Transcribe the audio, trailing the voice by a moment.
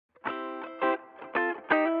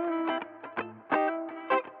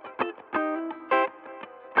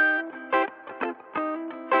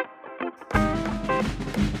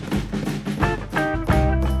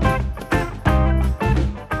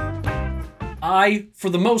I, for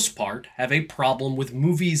the most part, have a problem with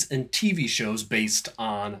movies and TV shows based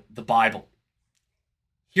on the Bible.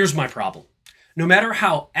 Here's my problem. No matter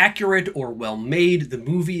how accurate or well made the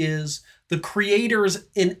movie is, the creators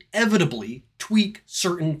inevitably tweak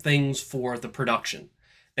certain things for the production.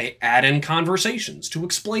 They add in conversations to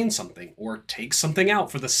explain something or take something out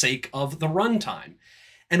for the sake of the runtime.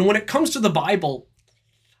 And when it comes to the Bible,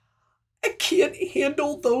 I can't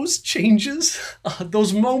handle those changes.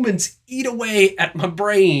 Those moments eat away at my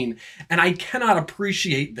brain, and I cannot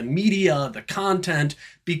appreciate the media, the content,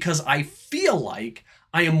 because I feel like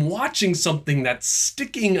I am watching something that's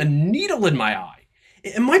sticking a needle in my eye.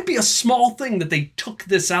 It might be a small thing that they took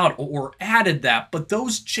this out or added that, but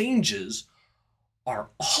those changes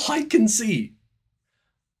are all I can see.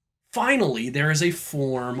 Finally, there is a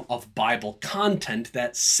form of Bible content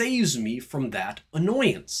that saves me from that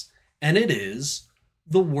annoyance. And it is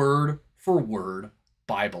the word-for-word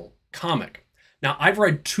Bible comic. Now, I've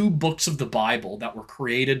read 2 books of the Bible that were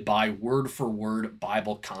created by word-for-word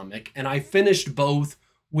Bible comic, and I finished both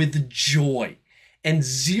with joy and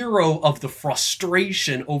 0 of the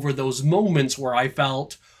frustration over those moments where I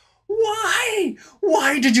felt, why?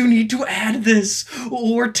 Why did you need to add this,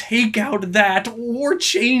 or take out that, or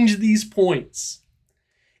change these points?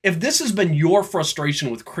 If this has been your frustration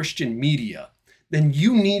with Christian media, then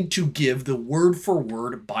you need to give the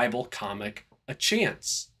word-for-word Bible comic a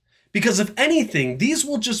chance. Because if anything, these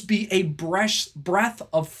will just be a breath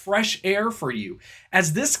of fresh air for you,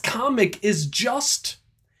 as this comic is just,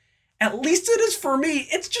 at least it is for me,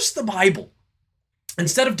 it's just the Bible.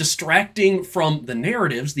 Instead of distracting from the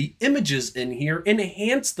narratives, the images in here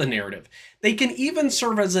enhance the narrative. They can even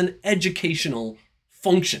serve as an educational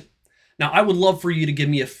function. Now, I would love for you to give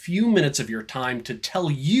me a few minutes of your time to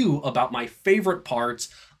tell you about my favorite parts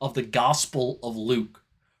of the Gospel of Luke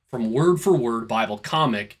from Word for Word Bible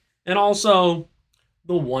comic, and also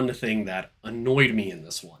the one thing that annoyed me in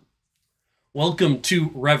this one. Welcome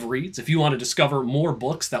to Rev Reads. If you want to discover more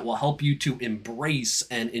books that will help you to embrace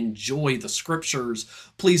and enjoy the scriptures,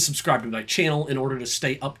 please subscribe to my channel in order to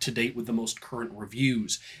stay up to date with the most current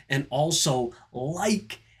reviews. And also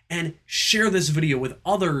like and share this video with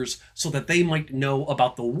others so that they might know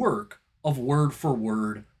about the work of Word for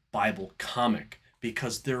Word Bible comic,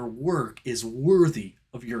 because their work is worthy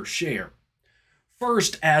of your share.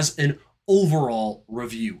 First, as an overall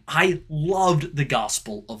review, I loved the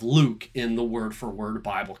Gospel of Luke in the Word for Word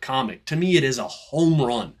Bible comic. To me, it is a home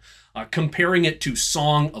run. Comparing it to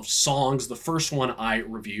Song of Songs, the first one I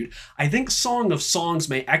reviewed, I think Song of Songs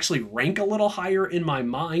may actually rank a little higher in my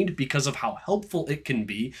mind because of how helpful it can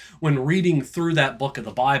be when reading through that book of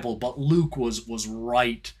the Bible, but Luke was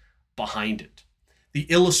right behind it. The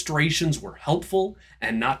illustrations were helpful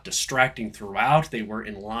and not distracting throughout. They were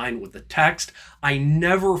in line with the text. I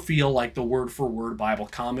never feel like the Word for Word Bible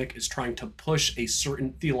comic is trying to push a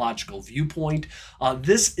certain theological viewpoint.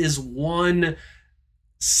 This is one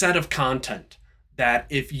set of content that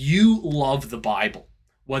if you love the Bible,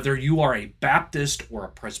 whether you are a Baptist or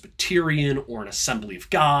a Presbyterian or an Assembly of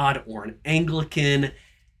God or an Anglican,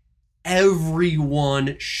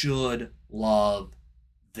 everyone should love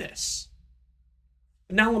this.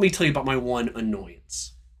 Now let me tell you about my one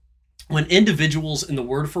annoyance. When individuals in the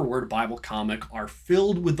Word for Word Bible comic are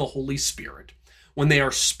filled with the Holy Spirit, when they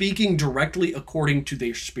are speaking directly according to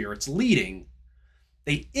their Spirit's leading,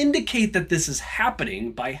 they indicate that this is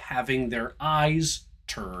happening by having their eyes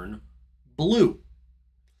turn blue.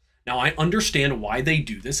 Now, I understand why they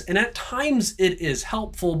do this, and at times it is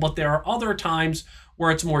helpful, but there are other times where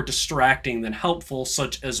it's more distracting than helpful,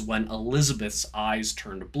 such as when Elizabeth's eyes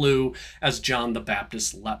turned blue as John the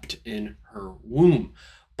Baptist leapt in her womb.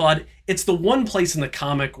 But it's the one place in the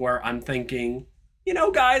comic where I'm thinking, you know,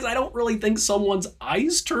 guys, I don't really think someone's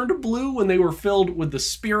eyes turned blue when they were filled with the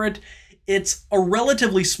Spirit. It's a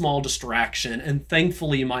relatively small distraction, and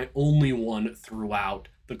thankfully my only one throughout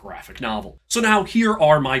the graphic novel. So now here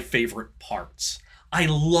are my favorite parts. I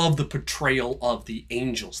love the portrayal of the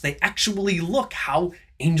angels. They actually look how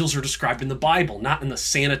angels are described in the Bible, not in the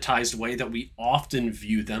sanitized way that we often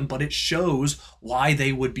view them, but it shows why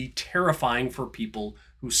they would be terrifying for people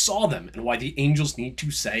who saw them and why the angels need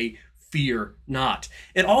to say, "Fear not."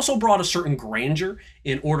 It also brought a certain grandeur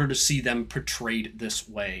in order to see them portrayed this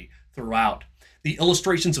way throughout. The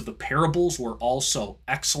illustrations of the parables were also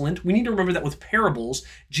excellent. We need to remember that with parables,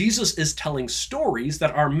 Jesus is telling stories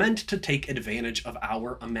that are meant to take advantage of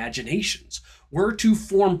our imaginations. We're to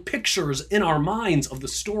form pictures in our minds of the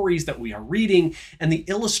stories that we are reading, and the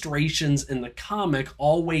illustrations in the comic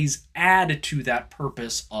always add to that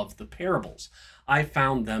purpose of the parables. I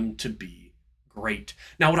found them to be great.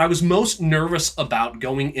 Now, what I was most nervous about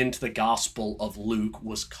going into the Gospel of Luke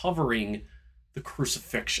was covering the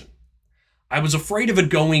crucifixion. I was afraid of it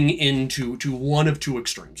going into one of two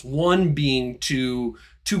extremes. One being too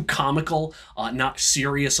comical, not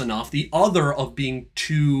serious enough. The other of being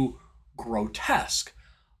too grotesque.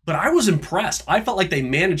 But I was impressed. I felt like they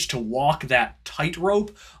managed to walk that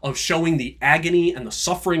tightrope of showing the agony and the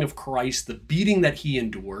suffering of Christ, the beating that he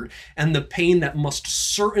endured, and the pain that must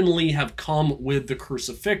certainly have come with the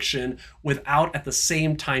crucifixion without at the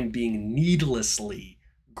same time being needlessly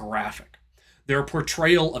graphic. Their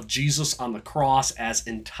portrayal of Jesus on the cross as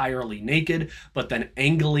entirely naked, but then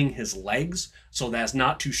angling his legs so as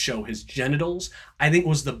not to show his genitals, I think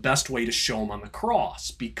was the best way to show him on the cross,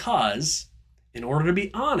 because, in order to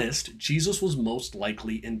be honest, Jesus was most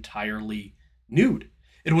likely entirely nude.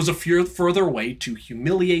 It was a further way to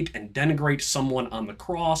humiliate and denigrate someone on the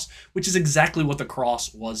cross, which is exactly what the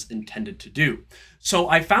cross was intended to do. So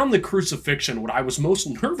I found the crucifixion, what I was most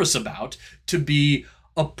nervous about, to be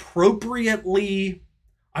appropriately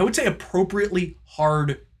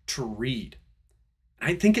hard to read.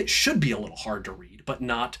 I think it should be a little hard to read, but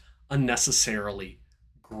not unnecessarily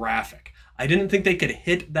graphic. I didn't think they could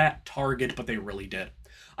hit that target, but they really did.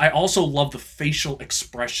 I also love the facial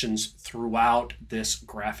expressions throughout this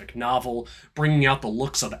graphic novel, bringing out the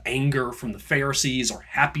looks of anger from the Pharisees or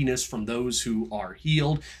happiness from those who are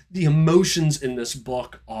healed. The emotions in this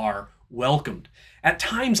book are welcomed. At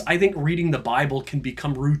times, I think reading the Bible can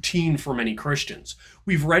become routine for many Christians.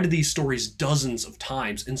 We've read these stories dozens of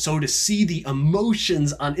times, and so to see the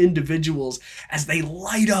emotions on individuals as they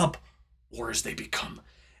light up, or as they become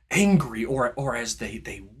angry, or as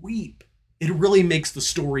they weep, it really makes the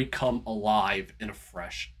story come alive in a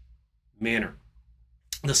fresh manner.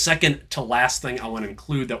 The second to last thing I want to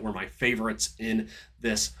include that were my favorites in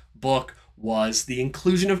this book was the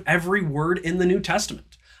inclusion of every word in the New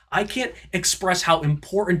Testament. I can't express how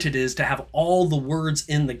important it is to have all the words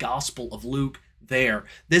in the Gospel of Luke there.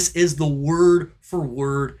 This is the word for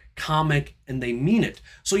word comic, and they mean it.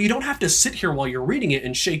 So you don't have to sit here while you're reading it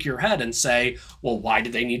and shake your head and say, well, why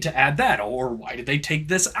did they need to add that? Or why did they take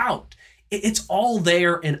this out? It's all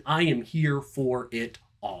there, and I am here for it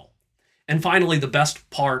all. And finally, the best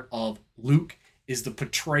part of Luke is the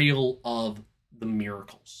portrayal of the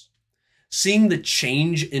miracles. Seeing the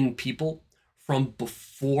change in people from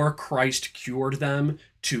before Christ cured them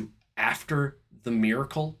to after the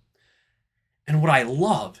miracle. And what I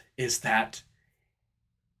love is that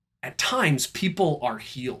at times people are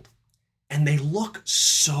healed and they look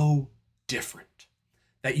so different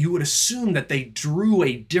that you would assume that they drew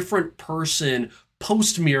a different person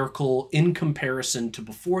post-miracle in comparison to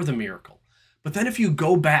before the miracle. But then if you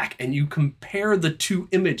go back and you compare the two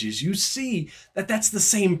images, you see that that's the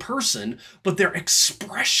same person, but their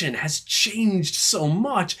expression has changed so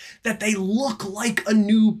much that they look like a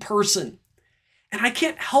new person. And I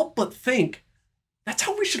can't help but think that's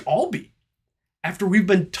how we should all be after we've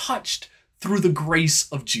been touched through the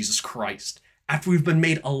grace of Jesus Christ, after we've been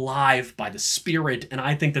made alive by the Spirit. And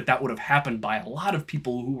I think that that would have happened by a lot of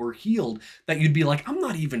people who were healed, that you'd be like, I'm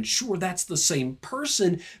not even sure that's the same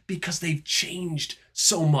person because they've changed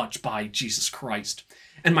so much by Jesus Christ.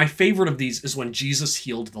 And my favorite of these is when Jesus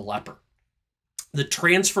healed the leper. The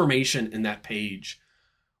transformation in that page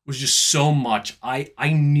was just so much. I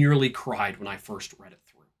nearly cried when I first read it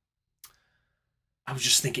through. I was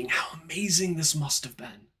just thinking how amazing this must have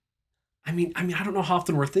been. I mean, I don't know how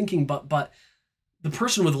often we're thinking, but the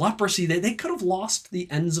person with leprosy, they could have lost the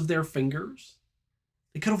ends of their fingers.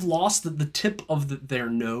 They could have lost the tip of their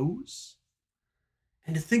nose.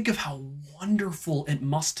 And to think of how wonderful it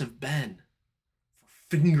must have been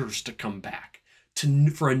for fingers to come back,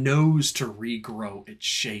 for a nose to regrow its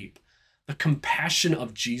shape. The compassion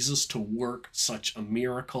of Jesus to work such a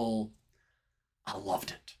miracle, I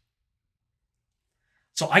loved it.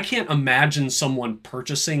 So I can't imagine someone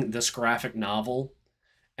purchasing this graphic novel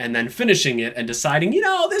and then finishing it and deciding,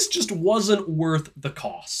 this just wasn't worth the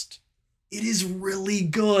cost. It is really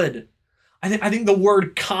good. I think the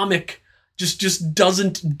word comic just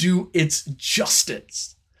doesn't do its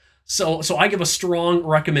justice. So I give a strong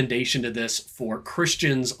recommendation to this for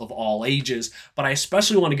Christians of all ages, but I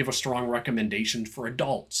especially want to give a strong recommendation for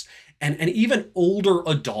adults and even older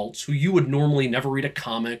adults who you would normally never read a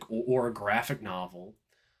comic or a graphic novel.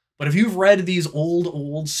 But if you've read these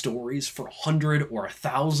old stories for 100 or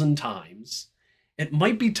 1,000 times, it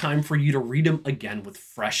might be time for you to read them again with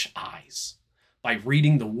fresh eyes by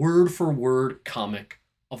reading the word-for-word comic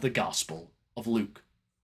of the Gospel of Luke.